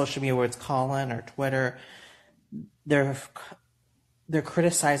aspects of social media, whether it's Colin or Twitter, they're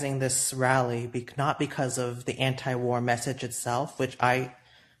criticizing this rally not because of the anti-war message itself, which I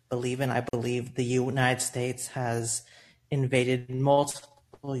believe in. I believe the United States has invaded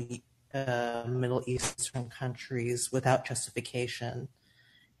multiple Middle Eastern countries without justification,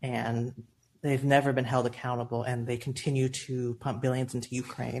 and they've never been held accountable, and they continue to pump billions into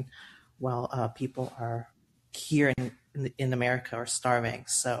Ukraine while people are here in America are starving.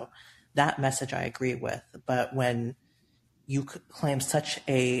 So that message I agree with. But when you claim such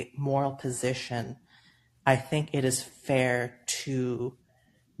a moral position, I think it is fair to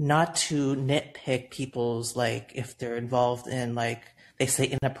not to nitpick people's, like, if they're involved in, like, they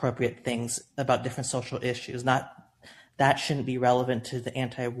say inappropriate things about different social issues. That shouldn't be relevant to the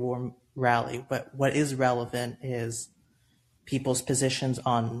anti-war rally. But what is relevant is people's positions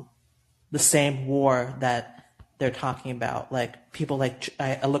on the same war that they're talking about. Like, people like,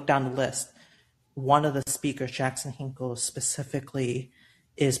 I look down the list. One of the speakers, Jackson Hinkle, specifically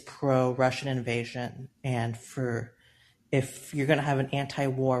is pro-Russian invasion. And if you're going to have an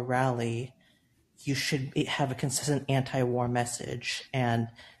anti-war rally, you should have a consistent anti-war message. And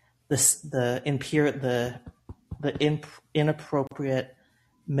the inappropriate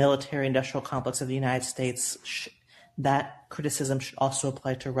military-industrial complex of the United States, that criticism should also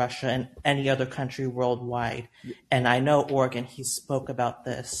apply to Russia and any other country worldwide. And I know Oregon, he spoke about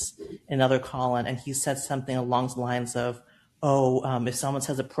this in another Colin, and he said something along the lines of, if someone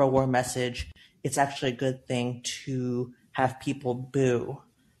says a pro-war message, it's actually a good thing to have people boo.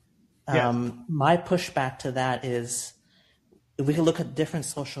 Yes. My pushback to that is, if we can look at different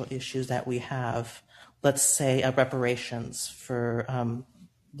social issues that we have, let's say reparations for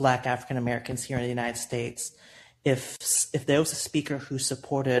Black African Americans here in the United States. If there was a speaker who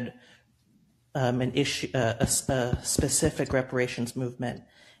supported an issue, a specific reparations movement,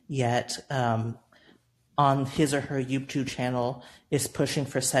 yet on his or her YouTube channel is pushing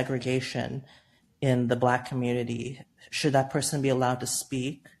for segregation in the Black community, should that person be allowed to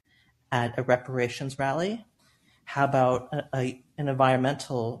speak at a reparations rally? How about an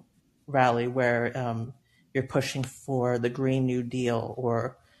environmental rally where you're pushing for the Green New Deal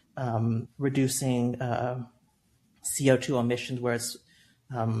or reducing CO2 emissions, where it's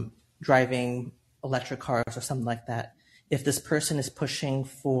driving electric cars or something like that? If this person is pushing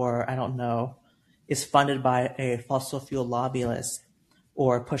for, I don't know, is funded by a fossil fuel lobbyist,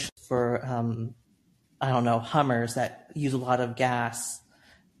 or push for, I don't know, Hummers that use a lot of gas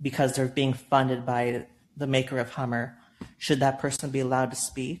because they're being funded by the maker of Hummer, should that person be allowed to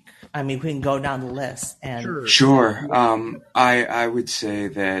speak? I mean, we can go down the list. And Sure. I would say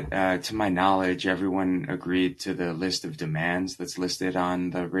that, to my knowledge, everyone agreed to the list of demands that's listed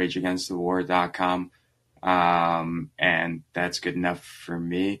on the RageAgainstTheWar.com. And that's good enough for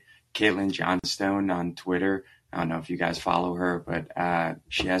me. Caitlin Johnstone on Twitter, I don't know if you guys follow her, but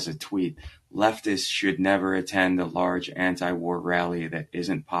she has a tweet. Leftists should never attend a large anti-war rally that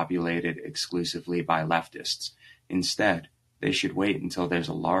isn't populated exclusively by leftists. Instead, they should wait until there's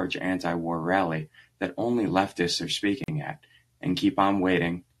a large anti-war rally that only leftists are speaking at, and keep on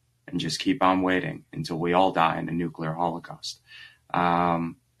waiting, and just keep on waiting until we all die in a nuclear holocaust.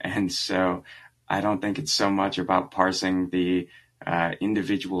 And so I don't think it's so much about parsing the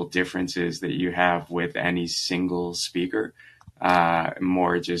individual differences that you have with any single speaker.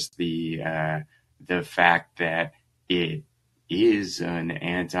 more just the fact that it is an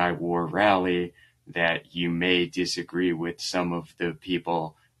anti-war rally, that you may disagree with some of the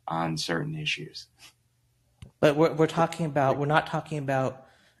people on certain issues. But we're talking about, we're not talking about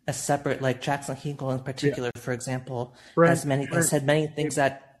a separate, like Jackson Hinkle in particular, for example, has said many things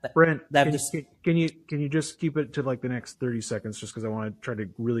Brent, that can you just keep it to like the next 30 seconds, just because I want to try to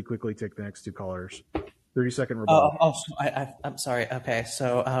really quickly take the next two callers. 30-second rebuttal. I'm sorry. Okay,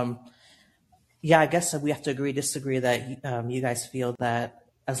 so yeah, I guess we have to disagree that you guys feel that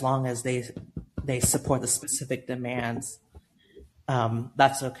as long as they support the specific demands,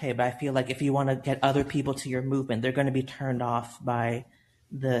 that's okay. But I feel like if you want to get other people to your movement, they're going to be turned off by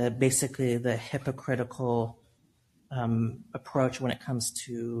basically the hypocritical approach when it comes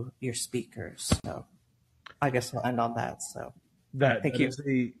to your speakers. So I guess we'll end on that. So That thank you. is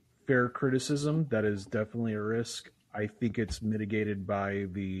a fair criticism. That is definitely a risk. I think it's mitigated by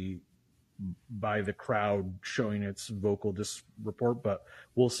the crowd showing its vocal disreport, but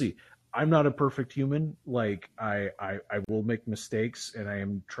we'll see. I'm not a perfect human. Like I will make mistakes, and I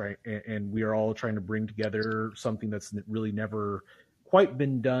am trying, and we are all trying to bring together something that's really never quite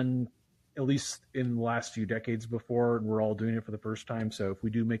been done, at least in the last few decades before. And we're all doing it for the first time. So if we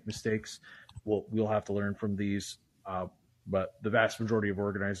do make mistakes, we'll have to learn from these. But the vast majority of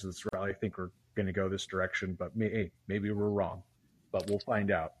organizers of this rally, I think, are going to go this direction. But maybe we're wrong, but we'll find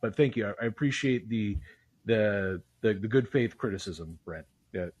out. But thank you. I appreciate the good faith criticism, Brent.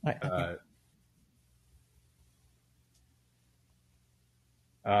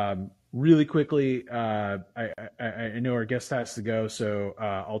 Really quickly, I know our guest has to go, so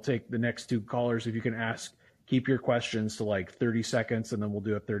I'll take the next two callers. If you can keep your questions to like 30 seconds, and then we'll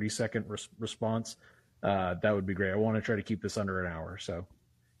do a 30-second response. That would be great. I want to try to keep this under an hour. So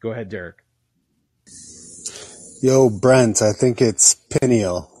go ahead, Derek. Yo, Brent, I think it's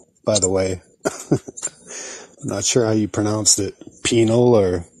Peniel, by the way. I'm not sure how you pronounced it. Penal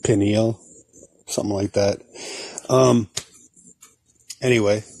or Peniel, something like that.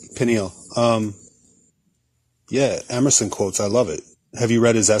 Anyway, Peniel. Yeah, Emerson quotes. I love it. Have you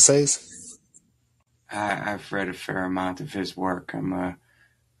read his essays? I've read a fair amount of his work. I'm a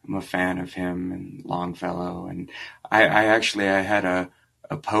fan of him and Longfellow, and I had a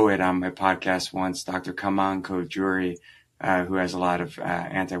poet on my podcast once, Dr. Kaman Kojuri, who has a lot of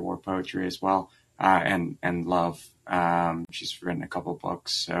anti-war poetry as well, and love. She's written a couple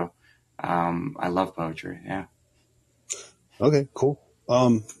books, so I love poetry. Yeah. Okay, cool.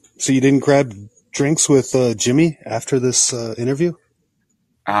 So you didn't grab drinks with Jimmy after this interview?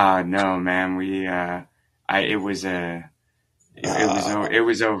 No, man. It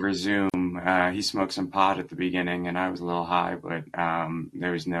was over Zoom. He smoked some pot at the beginning, and I was a little high, but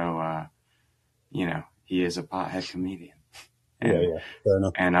there was no, he is a pothead comedian. And, yeah, fair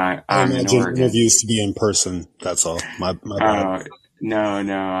enough. And I'm imagine in Oregon. Interviews to be in person. That's all. My bad.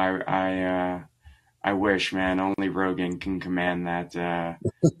 No. I wish, man. Only Rogan can command that.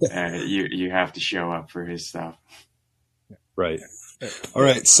 You have to show up for his stuff. Right. All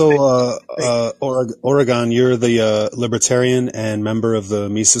right. So, Oregon, you're the libertarian and member of the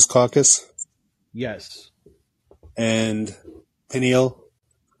Mises Caucus? Yes. And Peniel,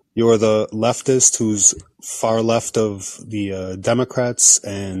 you're the leftist who's far left of the Democrats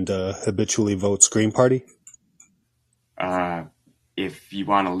and habitually votes Green Party? If you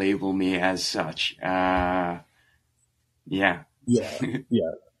want to label me as such, yeah. Yeah.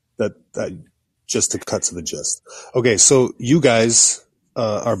 That just to cut to the gist. Okay, so you guys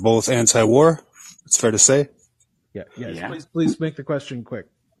are both anti-war. It's fair to say. Yeah. Yes. Yeah. Please make the question quick.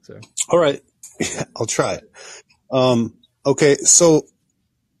 So. All right, I'll try. Okay, so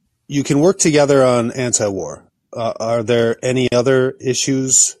you can work together on anti-war. Are there any other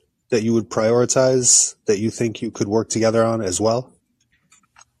issues that you would prioritize that you think you could work together on as well?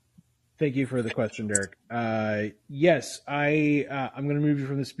 Thank you for the question, Derek. Yes, I'm going to move you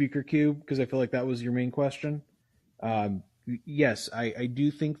from the speaker queue because I feel like that was your main question. Yes, I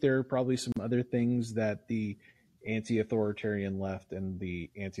do think there are probably some other things that the anti-authoritarian left and the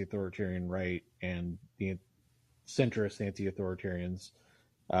anti-authoritarian right and the centrist anti-authoritarians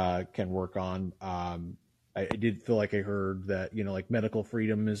can work on. I did feel like I heard that, like medical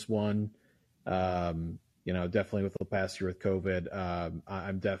freedom is one. Definitely with the past year with COVID,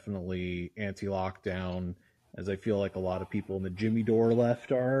 I'm definitely anti-lockdown, as I feel like a lot of people in the Jimmy Dore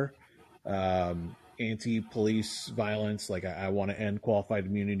left are. Anti-police violence, like I want to end qualified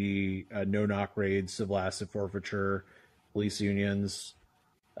immunity, no-knock raids, civil asset forfeiture, police unions.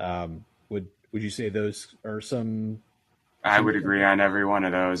 Would you say those are some? I would agree on every one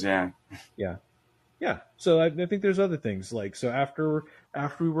of those, yeah. Yeah. Yeah, so I think there's other things like so after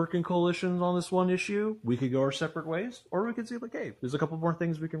we work in coalitions on this one issue, we could go our separate ways, or we could see like, hey, there's a couple more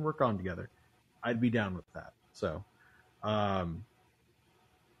things we can work on together. I'd be down with that. So, um,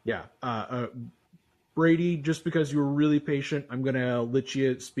 yeah, Brady, just because you were really patient, I'm gonna let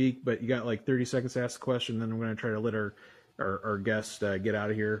you speak, but you got like 30 seconds to ask the question, then I'm gonna try to let our guest get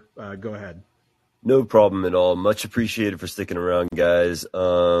out of here. Go ahead. No problem at all. Much appreciated for sticking around, guys.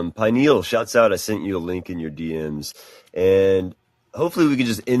 Pineal, shouts out. I sent you a link in your DMs. And hopefully we can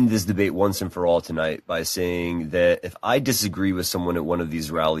just end this debate once and for all tonight by saying that if I disagree with someone at one of these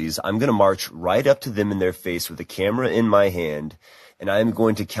rallies, I'm going to march right up to them in their face with a camera in my hand, and I'm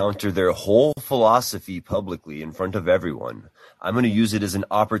going to counter their whole philosophy publicly in front of everyone. I'm going to use it as an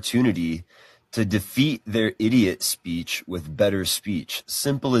opportunity to defeat their idiot speech with better speech.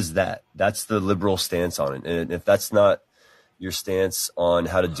 Simple as that. That's the liberal stance on it. And if that's not your stance on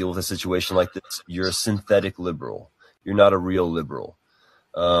how to deal with a situation like this, you're a synthetic liberal. You're not a real liberal.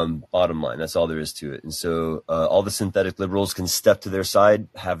 Bottom line, that's all there is to it. And so all the synthetic liberals can step to their side,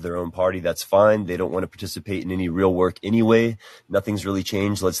 have their own party. That's fine. They don't want to participate in any real work anyway. Nothing's really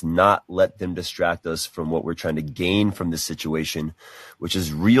changed. Let's not let them distract us from what we're trying to gain from this situation, which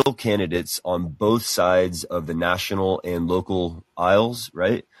is real candidates on both sides of the national and local aisles,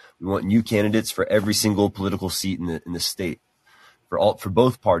 right? We want new candidates for every single political seat in the state for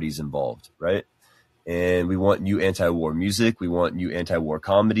both parties involved, right? And we want new anti-war music. We want new anti-war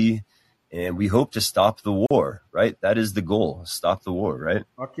comedy. And we hope to stop the war, right? That is the goal. Stop the war, right?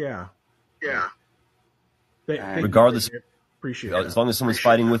 Fuck yeah. Yeah. Regardless, appreciate as long as someone's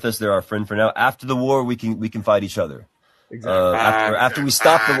fighting with us, they're our friend for now. After the war, we can fight each other. Exactly. After we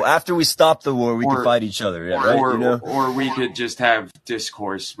stop the war, we can fight each other, yeah, right? Or we could just have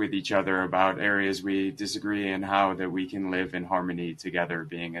discourse with each other about areas we disagree and how that we can live in harmony together,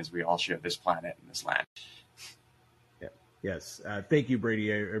 being as we all share this planet and this land. Yeah. Yes. Thank you,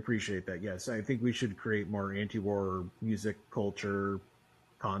 Brady. I appreciate that. Yes, I think we should create more anti-war music culture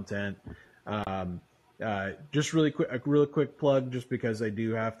content. Just a really quick plug, just because I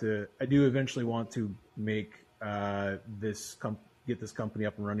do eventually want to make get this company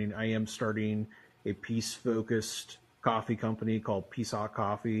up and running. I am starting a peace-focused coffee company called Peace Hot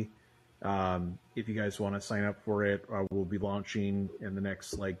Coffee. If you guys want to sign up for it, we'll be launching in the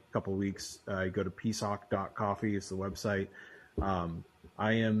next couple of weeks. Go to peacehawk.coffee is the website.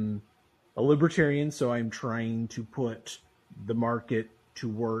 I am a libertarian, so I'm trying to put the market to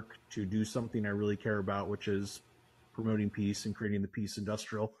work to do something I really care about, which is promoting peace and creating the peace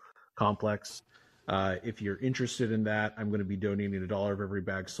industrial complex. If you're interested in that, I'm going to be donating $1 of every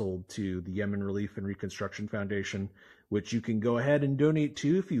bag sold to the Yemen Relief and Reconstruction Foundation, which you can go ahead and donate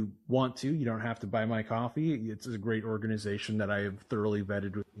to if you want to. You don't have to buy my coffee. It's a great organization that I have thoroughly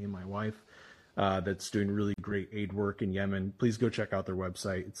vetted with me and my wife that's doing really great aid work in Yemen. Please go check out their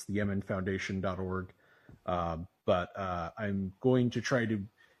website. It's theyemenfoundation.org. But I'm going to try to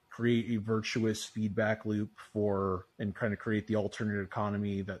create a virtuous feedback loop and kind of create the alternate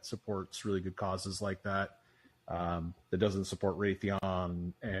economy that supports really good causes like that, that doesn't support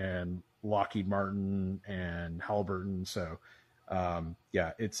Raytheon and Lockheed Martin and Halliburton. So,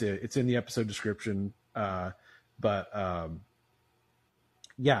 yeah, it's in the episode description. I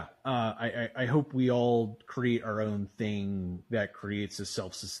hope we all create our own thing that creates a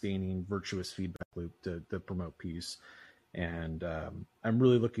self-sustaining virtuous feedback loop to promote peace. And I'm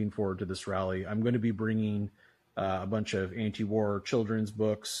really looking forward to this rally. I'm going to be bringing a bunch of anti-war children's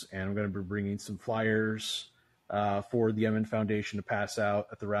books, and I'm going to be bringing some flyers for the Yemen Foundation to pass out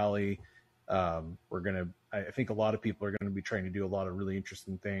at the rally. I think a lot of people are going to be trying to do a lot of really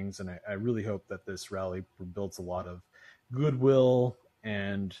interesting things, and I really hope that this rally builds a lot of goodwill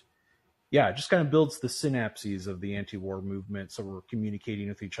and, yeah, it just kind of builds the synapses of the anti-war movement. So we're communicating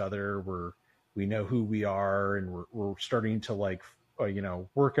with each other. We know who we are, and we're starting to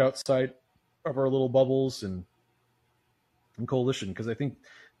work outside of our little bubbles and coalition, because I think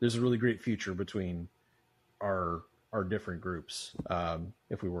there's a really great future between our different groups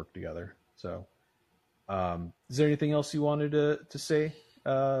if we work together. So, is there anything else you wanted to say?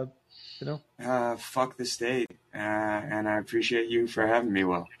 Fuck the state, and I appreciate you for having me,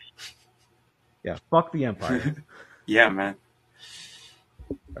 Will. Yeah, fuck the empire. Yeah, man.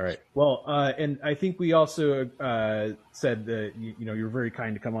 All right. Well, and I think we also said that you're very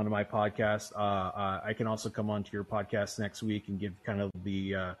kind to come onto my podcast. I can also come onto your podcast next week and give kind of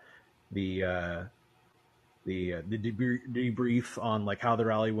the debrief on how the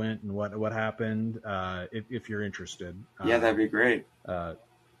rally went and what happened. If you're interested. Yeah, that'd be great.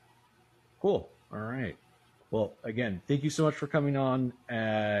 Cool. All right. Well, again, thank you so much for coming on,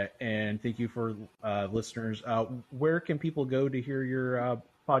 and thank you for listeners. Where can people go to hear your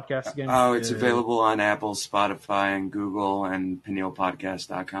podcast again? Oh, it's available on Apple, Spotify, and Google, and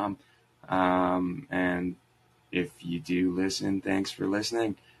pinealpodcast.com. And if you do listen, thanks for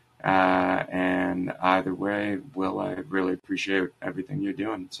listening. And either way, Will, I really appreciate everything you're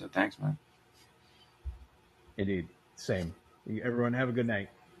doing. So thanks, man. Indeed. Same. Everyone have a good night.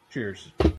 Cheers.